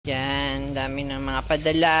Yan, dami ng mga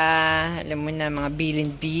padala. Alam mo na, mga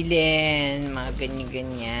bilin-bilin, mga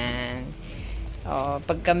ganyan-ganyan. Oh,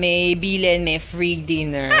 pagka may bilin, may free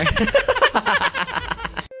dinner.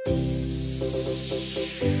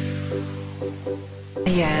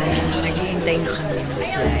 Ayan, nag-iintay na kami ng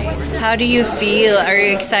flight. How do you feel? Are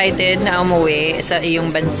you excited na umuwi sa iyong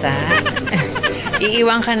bansa?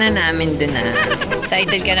 Iiwan ka na namin dun ah.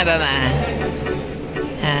 Excited ka na ba, ma?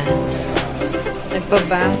 Ha?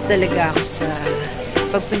 Nagbabangs talaga ako sa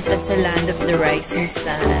pagpunta sa land of the rising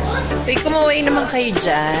sun. Uy, kumaway naman kayo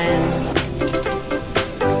dyan.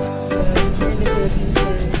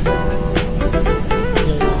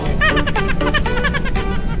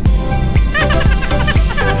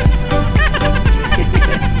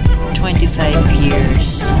 25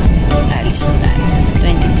 years. Alis na tayo.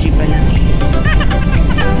 23 pa lang eh.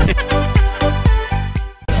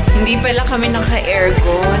 Hindi pala kami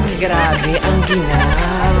naka-aircon. Grabe, ang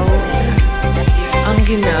ginaw. Ang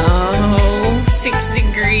ginaw. 6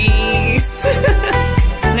 degrees.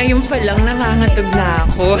 Ngayon pa lang nangangatog na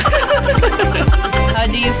ako. How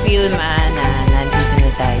do you feel, man? Nandito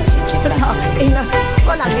na tayo sa Japan.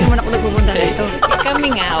 Lagi mo na ako nagpupunta dito.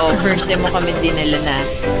 Kami nga, first day mo kami dinala na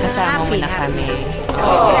kasama mo na kami.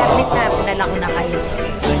 Siyempre, at least nadala ko na kayo.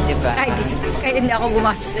 Diba? Kahit hindi ako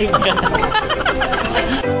gumastos sa inyo.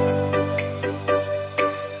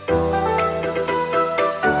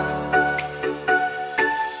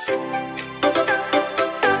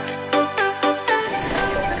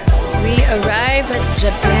 We arrive at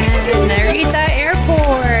Japan, Narita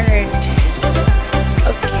Airport.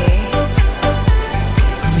 Okay.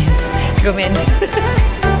 Gumen.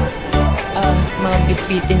 Mga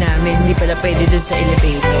bitbitin namin, hindi pala pwede dun sa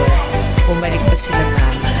elevator. Bumalik pa sila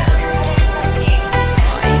mama.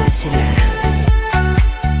 Ayun na sila.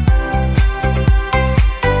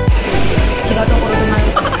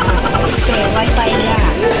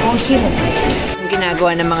 Ang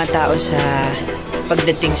ginagawa ng mga tao sa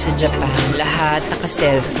pagdating sa Japan, lahat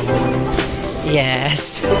naka-cellphone.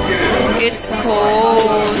 Yes. It's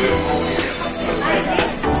cold.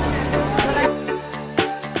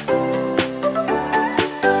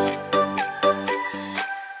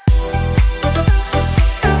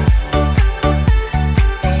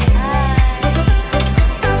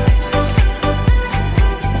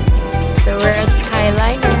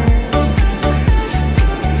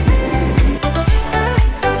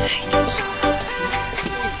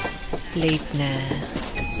 Late na.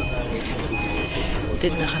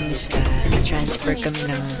 Dito na kami sa transfer kami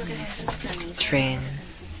ng train.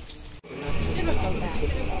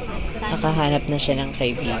 Nakahanap na siya ng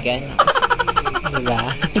kaibigan.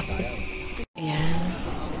 Diba? Ayan.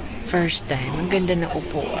 First time. Ang ganda na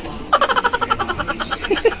upuan.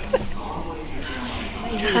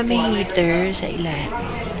 Saka may heater sa ilalim.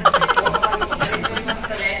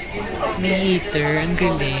 May heater. Ang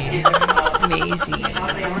galing. Amazing.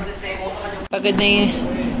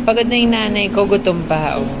 Pagod na yung nanay ko, gutom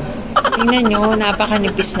pa. Oh. Tingnan nyo,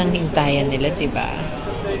 napakanipis ng hintayan nila, diba?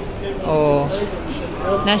 Oh.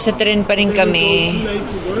 Nasa tren pa rin kami.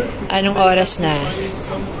 Anong oras na?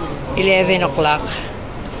 11 o'clock.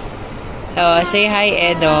 Oh, say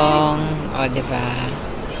hi, Edong. Oh, diba?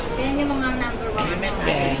 Tingnan yung mga number 1.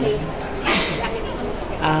 Yeah.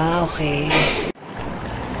 Ah, okay.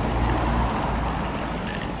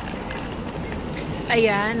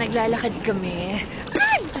 Ayan, naglalakad kami.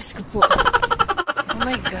 Ay, Diyos ko po. Oh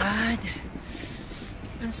my God.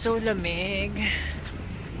 Ang so lamig.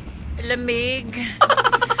 Lamig.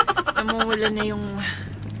 Namumula na yung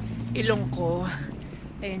ilong ko.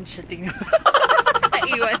 Ayan siya, tingnan.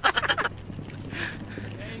 Naiwan.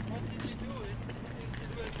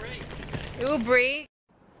 You break.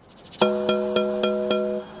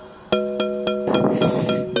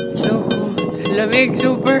 So cold. Lamig,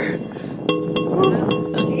 super.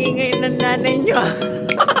 Ang ingay ng nanay nyo.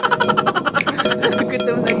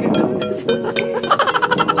 Gutom na siya.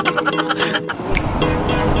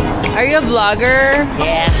 Are you a vlogger?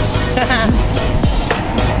 Yeah.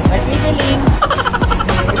 What you feeling?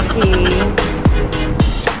 Okay.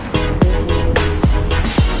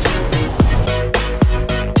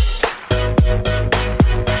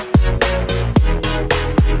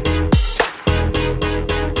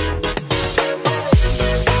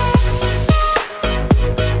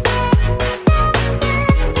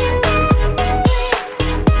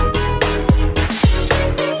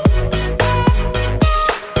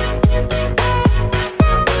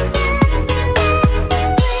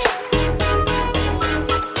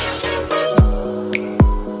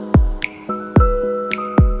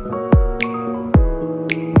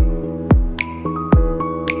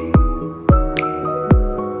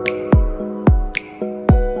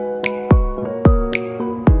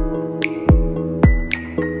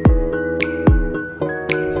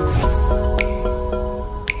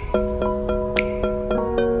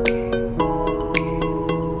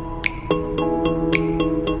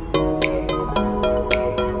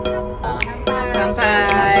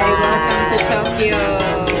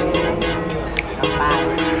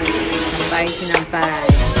 Sinampay.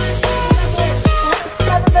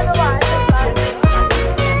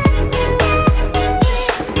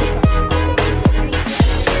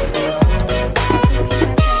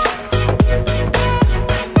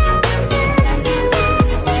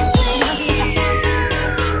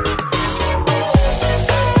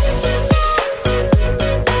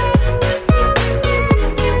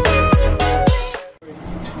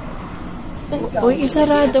 Uy,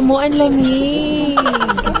 isarado mo. Ang lamig.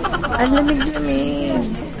 Ang lamig-lamig.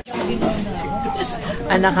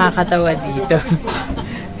 Ang nakakatawa dito.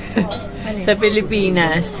 Sa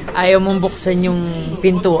Pilipinas, ayaw mong buksan yung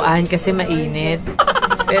pintuan kasi mainit.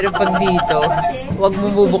 Pero pag dito, huwag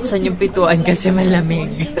mong bubuksan yung pintuan kasi malamig.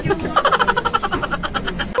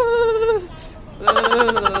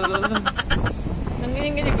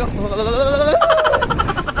 Nanginginig ako.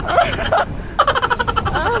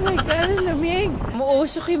 Oh my God, ang lamig.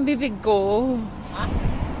 Muusok yung bibig ko. Ha?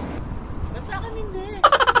 Ba't sa akin hindi?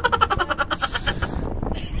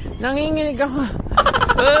 Nanginginig ako.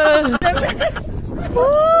 Run!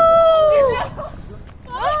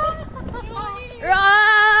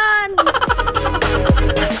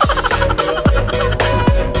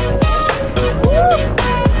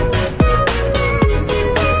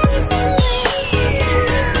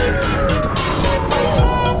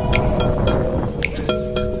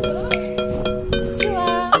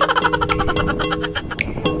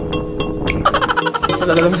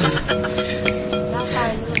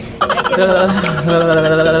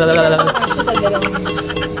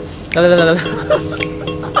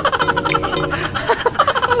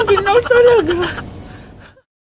 Ang ginaw talaga.